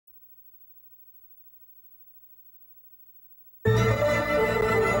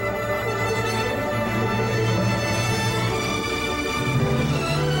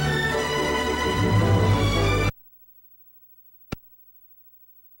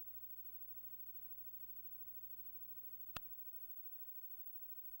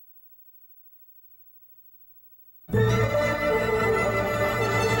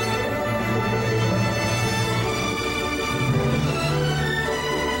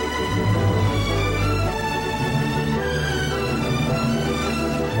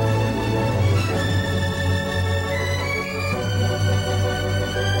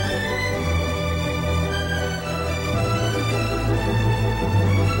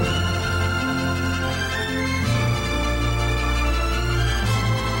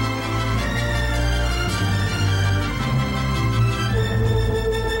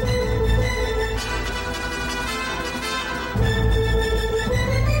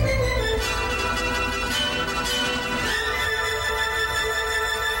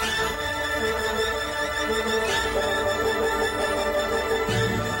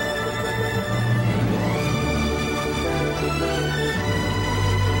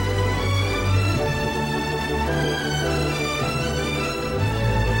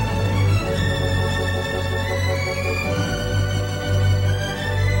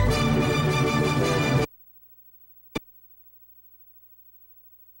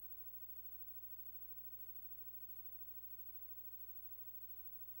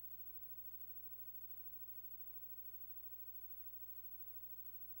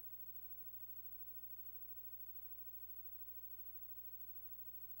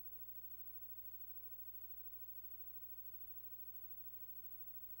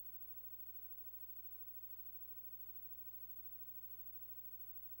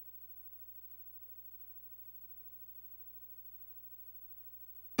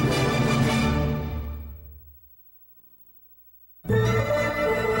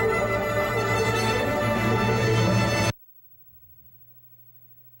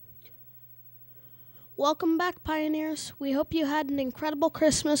Welcome back, Pioneers. We hope you had an incredible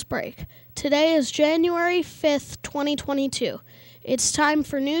Christmas break. Today is January 5th, 2022. It's time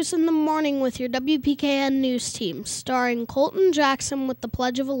for News in the Morning with your WPKN news team, starring Colton Jackson with the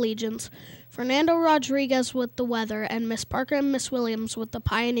Pledge of Allegiance, Fernando Rodriguez with the weather, and Miss Parker and Miss Williams with the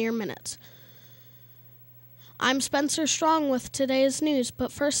Pioneer Minutes. I'm Spencer Strong with today's news,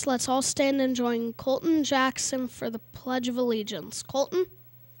 but first let's all stand and join Colton Jackson for the Pledge of Allegiance. Colton?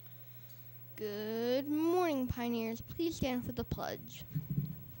 Good morning, Pioneers. Please stand for the pledge.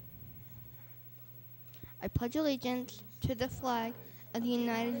 I pledge allegiance to the flag of the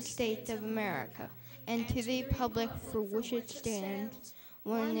United States of America and to the republic for which it stands,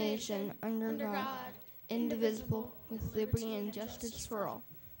 one nation, under God, indivisible, with liberty and justice for all.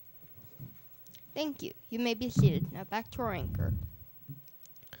 Thank you. You may be seated. Now back to our anchor.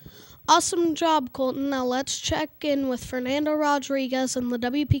 Awesome job, Colton. Now let's check in with Fernando Rodriguez in the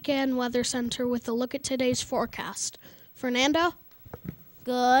WPKN Weather Center with a look at today's forecast. Fernando?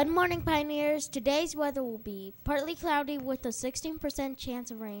 Good morning, Pioneers. Today's weather will be partly cloudy with a 16%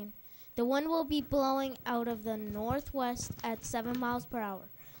 chance of rain. The wind will be blowing out of the northwest at 7 miles per hour.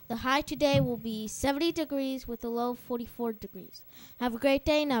 The high today will be 70 degrees with a low of 44 degrees. Have a great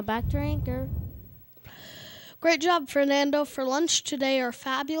day. Now back to our anchor. Great job, Fernando. For lunch today, our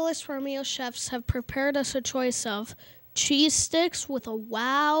fabulous Romeo chefs have prepared us a choice of cheese sticks with a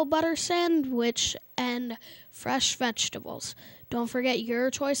wow butter sandwich and fresh vegetables. Don't forget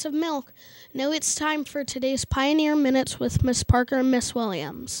your choice of milk. Now it's time for today's Pioneer Minutes with Miss Parker and Miss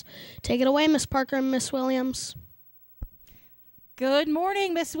Williams. Take it away, Miss Parker and Miss Williams. Good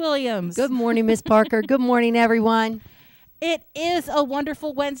morning, Miss Williams. Good morning, Miss Parker. Good morning, everyone. It is a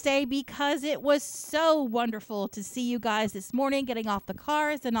wonderful Wednesday because it was so wonderful to see you guys this morning getting off the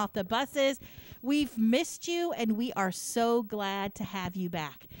cars and off the buses. We've missed you, and we are so glad to have you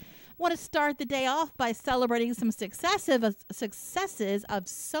back. Want to start the day off by celebrating some successes of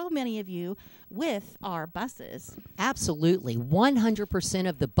so many of you with our buses. Absolutely. 100%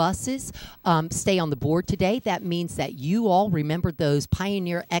 of the buses stay on the board today. That means that you all remembered those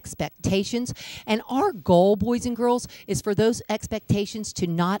Pioneer expectations. And our goal, boys and girls, is for those expectations to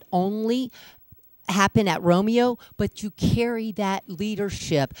not only happen at Romeo, but you carry that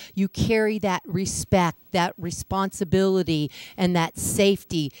leadership, you carry that respect, that responsibility, and that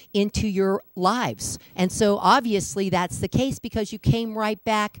safety into your lives. And so obviously that's the case because you came right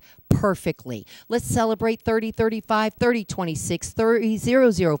back perfectly. Let's celebrate 30-35, 30-26,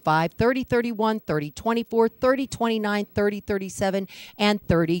 30-005, 30-31, 30-24, 30-29, 30-37, and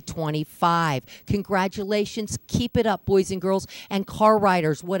 30-25. Congratulations. Keep it up, boys and girls. And car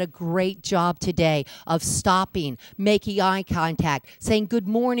riders, what a great job today of stopping, making eye contact, saying good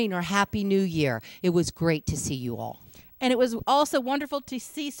morning or Happy New Year. It was great to see you all. And it was also wonderful to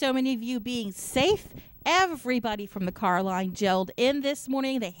see so many of you being safe. Everybody from the car line gelled in this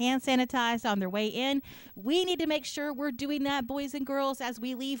morning. They hand sanitized on their way in. We need to make sure we're doing that, boys and girls, as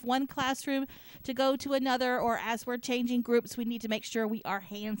we leave one classroom to go to another, or as we're changing groups. We need to make sure we are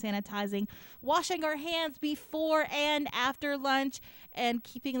hand sanitizing, washing our hands before and after lunch, and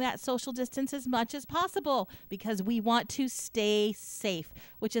keeping that social distance as much as possible because we want to stay safe,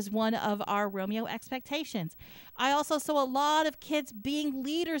 which is one of our Romeo expectations. I also saw a lot of kids being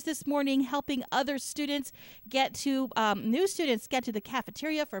leaders this morning, helping other students get to, new students get to the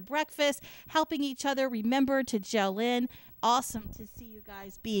cafeteria for breakfast, helping each other remember to gel in. Awesome to see you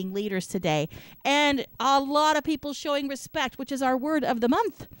guys being leaders today. And a lot of people showing respect, which is our word of the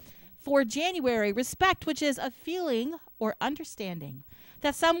month for January. Respect, which is a feeling or understanding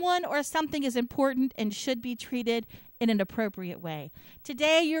that someone or something is important and should be treated in an appropriate way.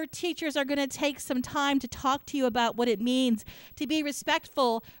 Today, your teachers are going to take some time to talk to you about what it means to be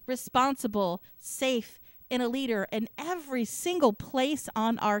respectful, responsible, safe, and a leader in every single place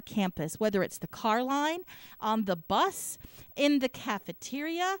on our campus, whether it's the car line, on the bus, in the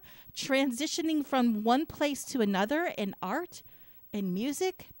cafeteria, transitioning from one place to another in art, in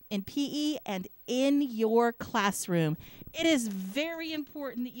music, in PE, and in your classroom. It is very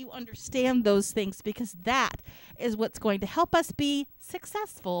important that you understand those things because that is what's going to help us be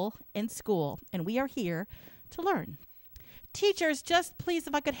successful in school, and we are here to learn. Teachers, just please,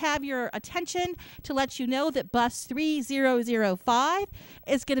 if I could have your attention to let you know that bus 3005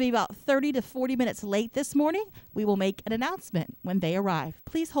 is going to be about 30 to 40 minutes late this morning. We will make an announcement when they arrive.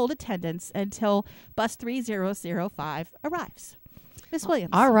 Please hold attendance until bus 3005 arrives. Miss Williams.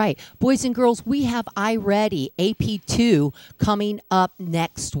 All right. Boys and girls, we have iReady AP2 coming up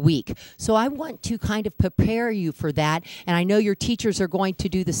next week. So I want to kind of prepare you for that. And I know your teachers are going to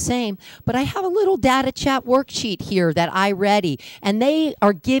do the same. But I have a little data chat worksheet here that iReady. And they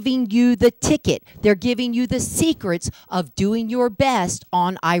are giving you the ticket. They're giving you the secrets of doing your best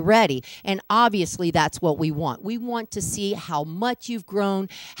on iReady. And obviously, that's what we want. We want to see how much you've grown,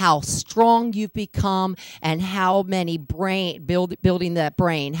 how strong you've become, and how many building that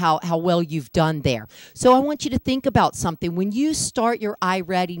brain, how well you've done there. So I want you to think about something. When you start your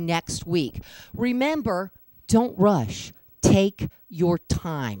iReady next week, remember, don't rush. Take your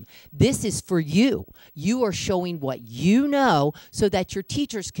time. This is for you. You are showing what you know so that your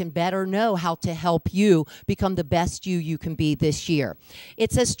teachers can better know how to help you become the best you can be this year.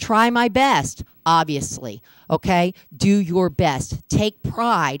 It says, try my best, obviously, okay? Do your best. Take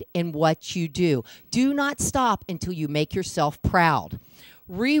pride in what you do. Do not stop until you make yourself proud.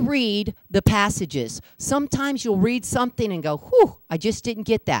 Reread the passages. Sometimes you'll read something and go, whew, I just didn't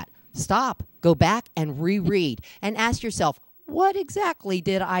get that. Stop. Go back and reread and ask yourself, what exactly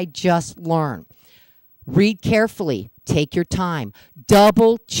did I just learn? Read carefully. Take your time.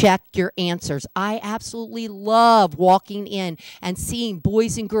 Double check your answers. I absolutely love walking in and seeing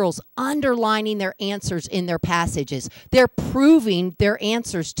boys and girls underlining their answers in their passages. They're proving their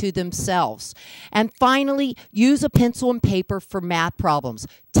answers to themselves. And finally, use a pencil and paper for math problems.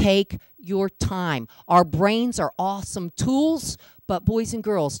 Take your time. Our brains are awesome tools, but boys and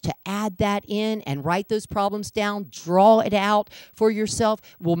girls, to add that in and write those problems down, draw it out for yourself,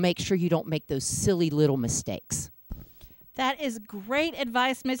 will make sure you don't make those silly little mistakes. That is great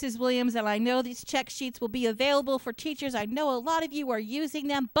advice, Mrs. Williams, and I know these check sheets will be available for teachers. I know a lot of you are using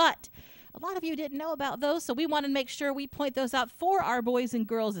them, but a lot of you didn't know about those, so we want to make sure we point those out for our boys and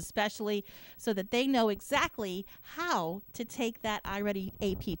girls especially so that they know exactly how to take that iReady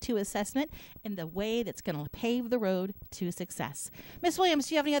AP2 assessment in the way that's going to pave the road to success. Miss Williams,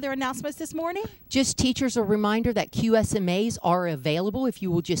 do you have any other announcements this morning? Just teachers, a reminder that QSMAs are available. If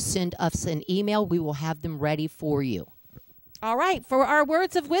you will just send us an email, we will have them ready for you. All right, for our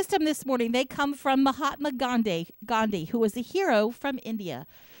words of wisdom this morning, they come from Mahatma Gandhi, who was a hero from India,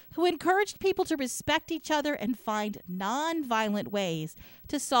 who encouraged people to respect each other and find non-violent ways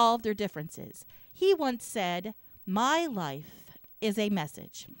to solve their differences. He once said, "My life is a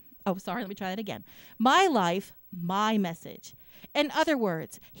message." Oh, sorry, let me try that again. My life, my message. In other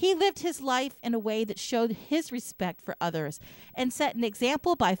words, he lived his life in a way that showed his respect for others and set an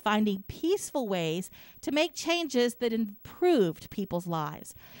example by finding peaceful ways to make changes that improved people's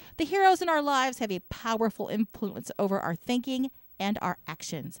lives. The heroes in our lives have a powerful influence over our thinking and our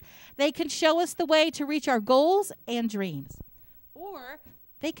actions. They can show us the way to reach our goals and dreams, or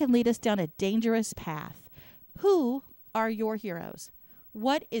they can lead us down a dangerous path. Who are your heroes?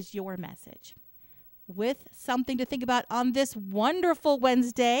 What is your message? With something to think about on this wonderful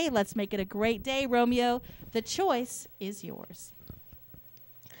Wednesday, let's make it a great day, Romeo. The choice is yours.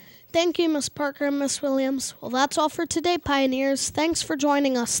 Thank you, Miss Parker and Miss Williams. Well, that's all for today, Pioneers. Thanks for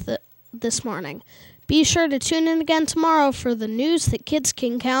joining us this morning. Be sure to tune in again tomorrow for the news that kids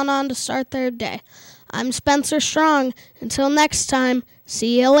can count on to start their day. I'm Spencer Strong. Until next time,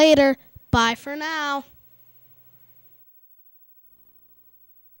 see you later. Bye for now.